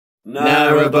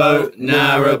Narrowboat,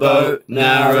 narrowboat,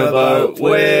 narrowboat,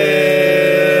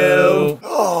 Will.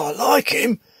 Oh, I like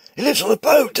him. He lives on a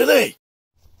boat, doesn't he?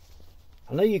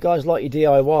 I know you guys like your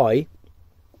DIY,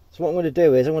 so what I'm going to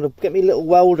do is I'm going to get me a little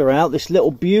welder out, this little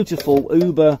beautiful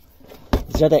Uber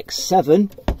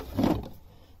ZX7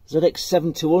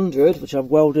 200, which I've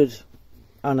welded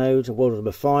anodes, I've welded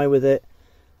a fire with it,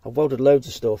 I've welded loads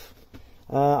of stuff.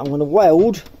 I'm going to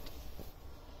weld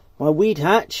my weed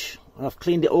hatch. I've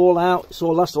cleaned it all out. It's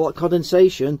all lost all that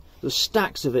condensation. There's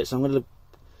stacks of it, so I'm going to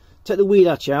take the weed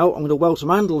hatch out. I'm going to weld some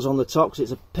handles on the top because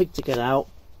it's a pig to get out.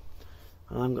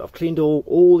 And I've cleaned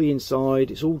all the inside.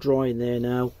 It's all dry in there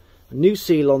now. A new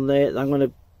seal on there. I'm going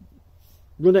to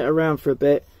run it around for a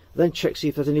bit, then check see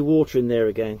if there's any water in there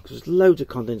again, because there's loads of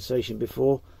condensation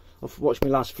before. I've watched my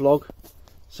last vlog.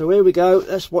 So here we go.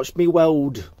 Let's watch me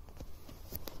weld.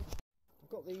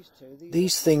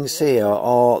 These things here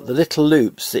are the little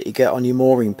loops that you get on your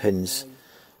mooring pins.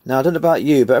 Now I don't know about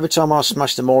you, but every time I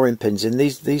smash the mooring pins in,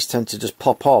 these tend to just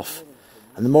pop off,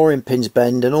 and the mooring pins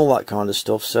bend and all that kind of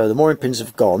stuff. So the mooring pins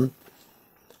have gone,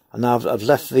 and now I've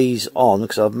left these on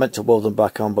because I've meant to weld them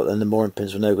back on, but then the mooring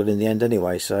pins were no good in the end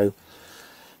anyway. So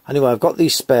anyway, I've got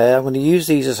these spare. I'm going to use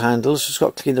these as handles. Just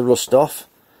got to clean the rust off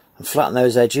and flatten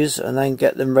those edges, and then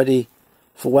get them ready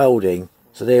for welding.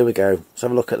 So there we go. Let's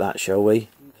have a look at that, shall we?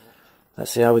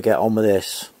 Let's see how we get on with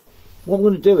this. What I'm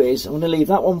going to do is I'm going to leave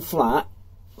that one flat,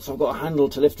 so I've got a handle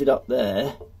to lift it up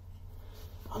there,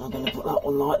 and I'm going to put that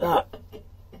one like that.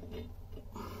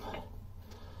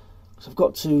 So I've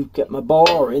got to get my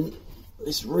bar in,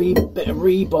 this bit of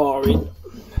rebar in.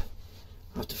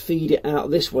 I have to feed it out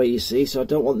this way, you see, so I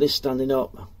don't want this standing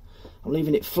up. I'm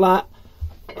leaving it flat,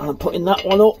 and I'm putting that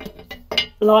one up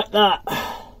like that.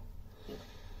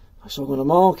 So I'm going to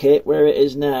mark it where it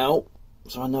is now,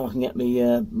 so I know I can get my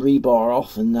rebar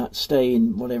off and that stay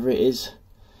in whatever it is.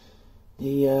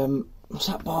 The what's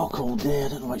that bar called there? I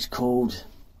don't know what it's called.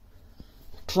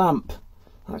 Clamp.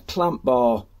 That clamp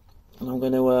bar. And I'm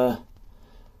going to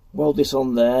weld this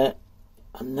on there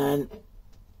and then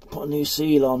put a new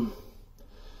seal on.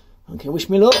 Okay, wish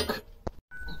me luck.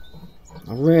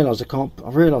 I realise I can't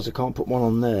put one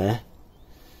on there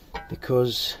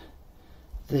because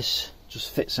this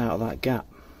just fits out of that gap.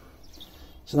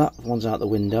 So that one's out the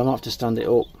window. I'll have to stand it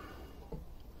up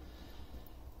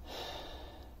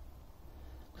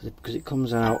because it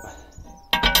comes out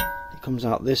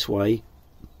this way,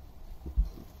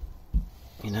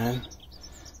 you know.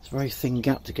 It's a very thin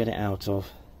gap to get it out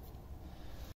of.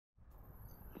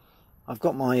 I've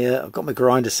got my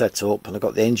grinder set up, and I've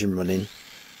got the engine running,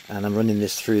 and I'm running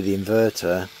this through the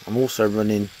inverter. I'm also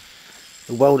running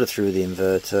the welder through the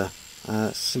inverter.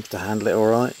 It seems to handle it all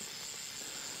right.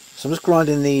 So I'm just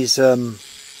grinding these, the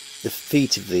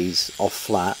feet of these off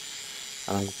flat,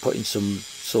 and I'm putting some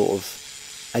sort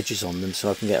of edges on them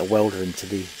so I can get a welder into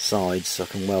the sides, so I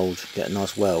can get a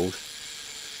nice weld.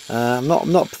 I'm not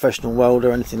a professional welder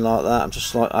or anything like that. I'm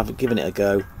just like, I've given it a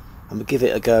go. I'm a give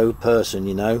it a go person,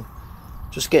 you know.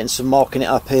 Just getting some marking it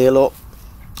up here, look,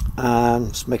 and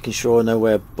just making sure I know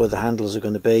where the handles are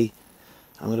going to be.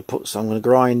 I'm going to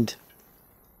grind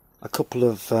a couple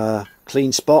of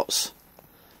clean spots,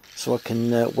 so I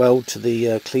can weld to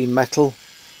the clean metal.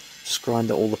 Just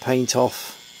grind all the paint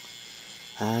off,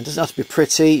 and it doesn't have to be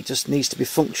pretty, it just needs to be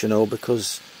functional,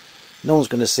 because no one's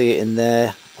going to see it in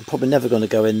there. I'm probably never going to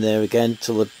go in there again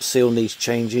till the seal needs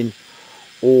changing,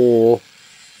 or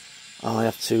I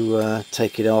have to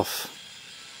take it off,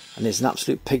 and it's an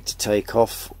absolute pig to take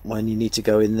off when you need to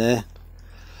go in there.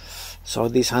 So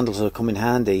these handles will come in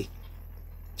handy.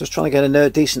 Just trying to get a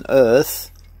decent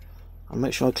earth. I'll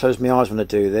make sure I close my eyes when I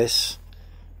do this,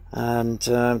 and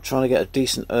I'm trying to get a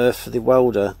decent earth for the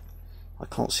welder. I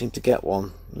can't seem to get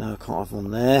one. No, I can't have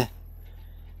one there.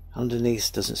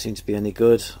 Underneath doesn't seem to be any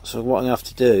good. So what I'm going to have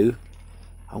to do,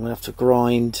 I'm going to have to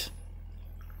grind,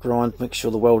 make sure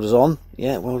the welder's on.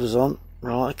 Yeah, welder's on.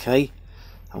 Right, okay.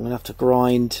 I'm going to have to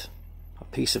grind a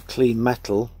piece of clean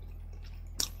metal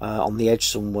on the edge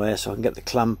somewhere so I can get the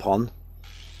clamp on,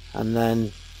 and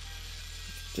then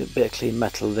do a bit of clean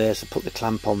metal there, so put the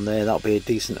clamp on there. That'll be a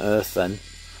decent earth then,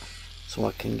 so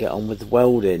I can get on with the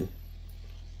welding.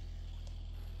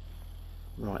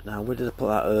 Right, now where did I put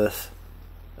that earth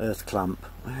clamp?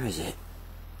 Where is it?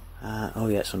 Oh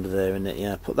yeah, it's under there, isn't it?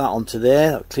 Yeah, put that onto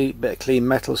there, bit of clean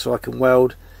metal so I can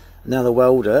weld. Now the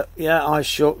welder, yeah, eyes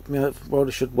shut,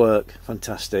 welder should work.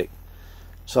 Fantastic.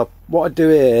 So what I do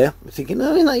here, I'm thinking,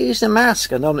 no, you're not using a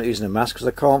mask. I know I'm not using a mask because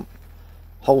I can't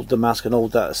hold the mask and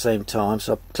hold that at the same time.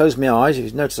 So I close my eyes. If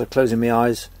you notice, I'm closing my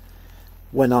eyes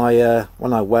when I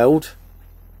weld,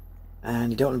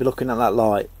 and you don't want to be looking at that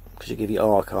light because you give you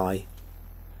arc eye.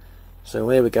 So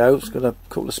here we go. It's got a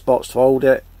couple of spots to hold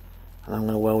it, and I'm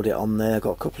going to weld it on there. I've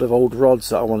got a couple of old rods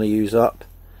that I want to use up,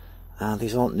 and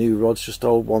these aren't new rods, just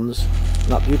old ones.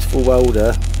 And that beautiful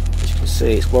welder, as you can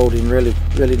see, it's welding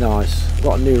really nice. I've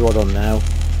got a new rod on now,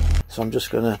 so I'm just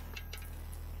going to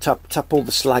tap all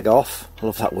the slag off. I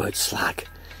love that word, slag.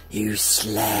 Use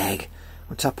slag.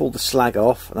 I'll tap all the slag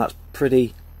off, and that's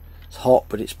pretty, it's hot,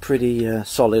 but it's pretty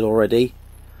solid already.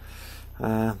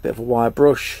 Bit of a wire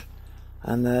brush,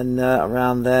 and then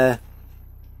around there,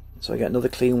 so I get another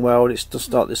clean weld. It's just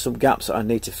start, there's some gaps that I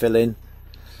need to fill in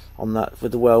on that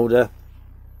with the welder,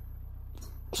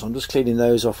 so I'm just cleaning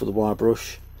those off with the wire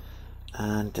brush,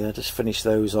 and just finish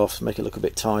those off to make it look a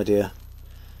bit tidier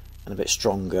and a bit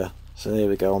stronger. So there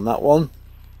we go on that one.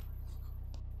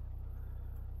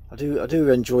 I do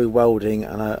enjoy welding,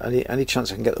 and any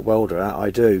chance I can get the welder out, I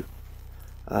do.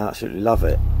 I absolutely love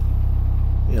it.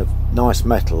 You know, nice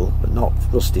metal, but not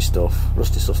rusty stuff.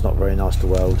 Rusty stuff's not very nice to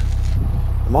weld.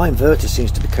 My inverter seems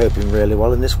to be coping really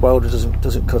well, and this welder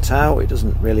doesn't cut out. It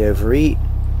doesn't really overheat.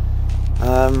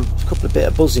 There's a couple of bit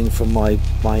of buzzing from my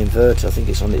inverter. I think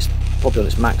it's probably on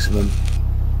its maximum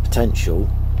potential,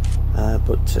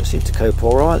 but it seems to cope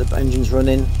all right. The engine's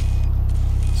running,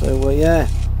 so yeah,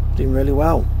 doing really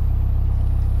well.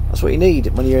 That's what you need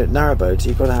when you're at narrowboat.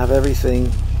 You've got to have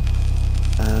everything,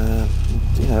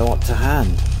 you know, up to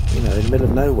hand. You know, in the middle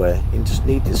of nowhere, you just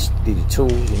need your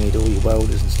tools. You need all your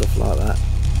welders and stuff like that.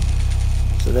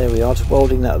 So there we are, just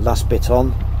welding that last bit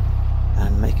on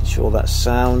and making sure that's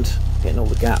sound, getting all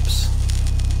the gaps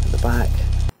at the back.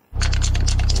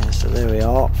 Yeah, so there we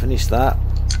are, finished that.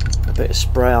 A bit of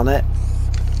spray on it.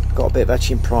 Got a bit of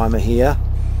etching primer here,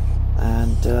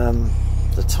 and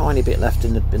there's a tiny bit left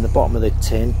in the bottom of the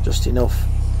tin, just enough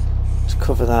to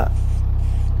cover that.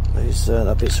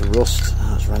 That bit's of rust.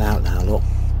 Oh, it's run out now, look.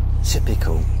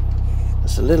 Typical.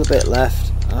 There's a little bit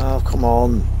left. Oh, come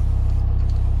on.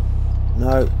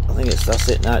 No, I think that's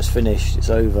it now. It's finished. It's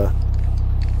over.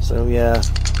 So yeah,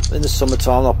 in the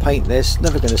summertime I'll paint this.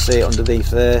 Never going to see it underneath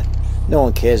there. No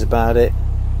one cares about it,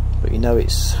 but you know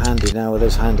it's handy now with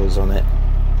those handles on it.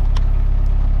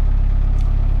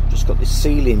 Just got this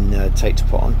sealing tape to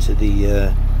put onto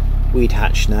the weed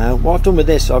hatch now. What I've done with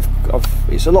this,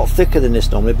 it's a lot thicker than this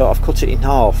normally, but I've cut it in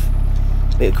half.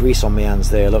 A bit of grease on my hands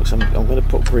there, look, so I'm going to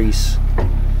put grease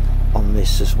on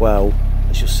this as well,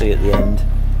 as you'll see at the end.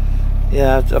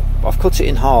 Yeah, I've cut it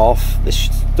in half, this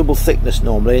double thickness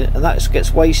normally, and that just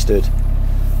gets wasted.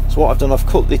 So what I've done, I've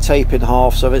cut the tape in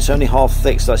half, so it's only half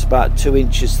thick, so that's about 2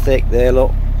 inches thick there,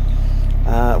 look,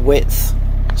 width.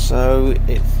 So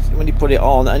when you put it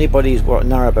on, anybody who's got a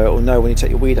narrowboat will know when you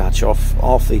take your weed hatch off,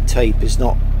 half the tape is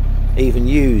not even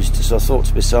used. So I thought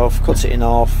to myself, cut it in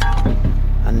half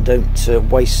and don't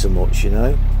waste so much, you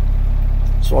know.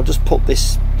 So I'll just put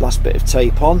this last bit of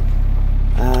tape on,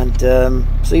 and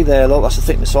see there, look, that's the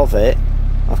thickness of it.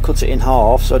 I've cut it in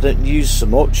half so I don't use so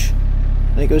much,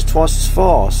 and it goes twice as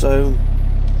far. So,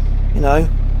 you know,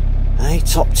 hey,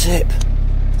 top tip,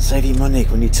 save you money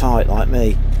when you're tight like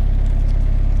me.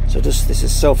 So this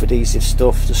is self-adhesive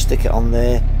stuff, just stick it on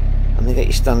there, and then get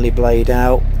your Stanley blade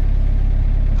out.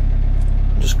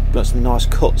 Just got some nice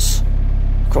cuts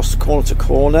across the corner to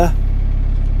corner.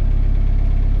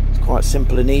 It's quite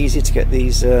simple and easy to get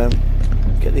these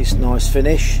nice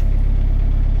finish.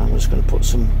 I'm just going to put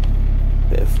some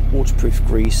bit of waterproof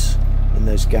grease in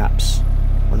those gaps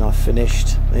when I've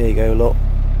finished. There you go, look,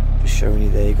 just showing you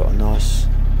there, you've got a nice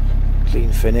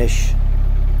clean finish.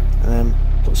 And then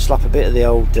slap a bit of the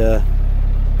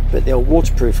old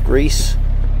waterproof grease.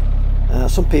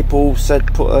 Some people said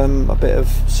put a bit of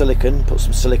silicone, put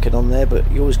some silicone on there,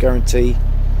 but you always guarantee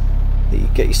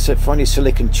that you find your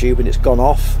silicone tube and it's gone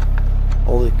off,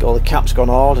 or the cap's gone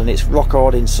hard and it's rock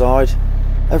hard inside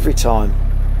every time.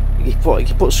 You put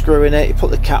a screw in it, you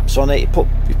put the caps on it, you put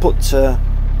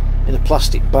in a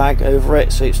plastic bag over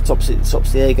it so it stops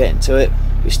the air getting to it.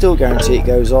 You still guarantee it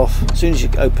goes off. As soon as you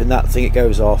open that thing, it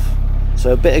goes off.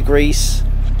 So a bit of grease,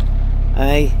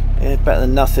 yeah, better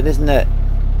than nothing, isn't it?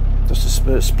 Just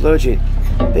to splurge it,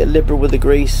 a bit liberal with the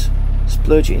grease,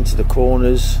 splurge it into the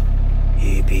corners.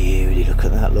 You beauty, look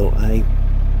at that, look,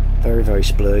 very, very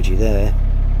splurgy there.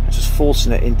 Just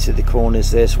forcing it into the corners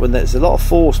there, so when there's a lot of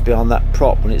force behind that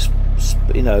prop when it's,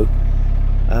 you know,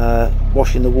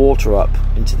 washing the water up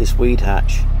into this weed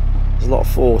hatch. There's a lot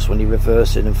of force when you're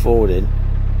reversing and forwarding.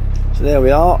 So there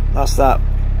we are, that's that.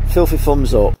 Filthy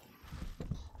thumbs up.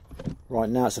 Right,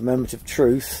 now it's a moment of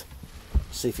truth.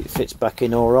 See if it fits back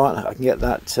in all right. I can get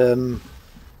that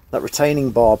that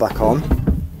retaining bar back on.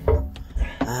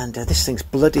 And this thing's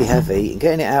bloody heavy, and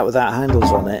getting it out without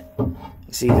handles on it,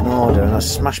 it's even harder. And I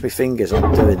smash my fingers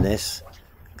on doing this.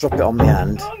 drop it on my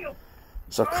hand.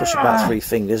 So I crush about 3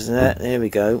 fingers, and there we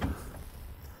go.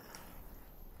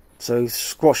 So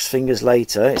squash fingers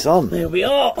later, it's on. There we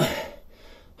are.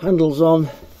 Handles on.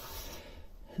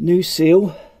 New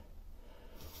seal.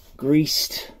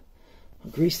 Greased. I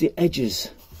greased the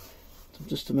edges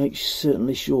just to make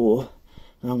certainly sure.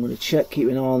 Now I'm going to check, keep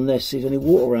an eye on this, see if there's any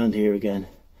water around here again.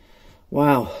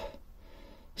 Wow.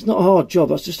 It's not a hard job,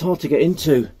 that's just hard to get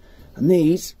into. And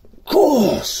these,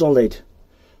 oh, solid.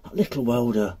 That little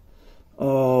welder.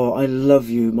 Oh, I love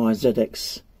you, my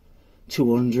ZX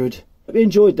 200. Hope you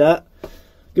enjoyed that.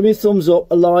 Give me a thumbs up,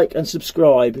 a like and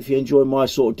subscribe if you enjoy my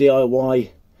sort of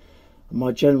DIY and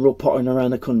my general pottering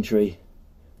around the country.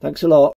 Thanks a lot.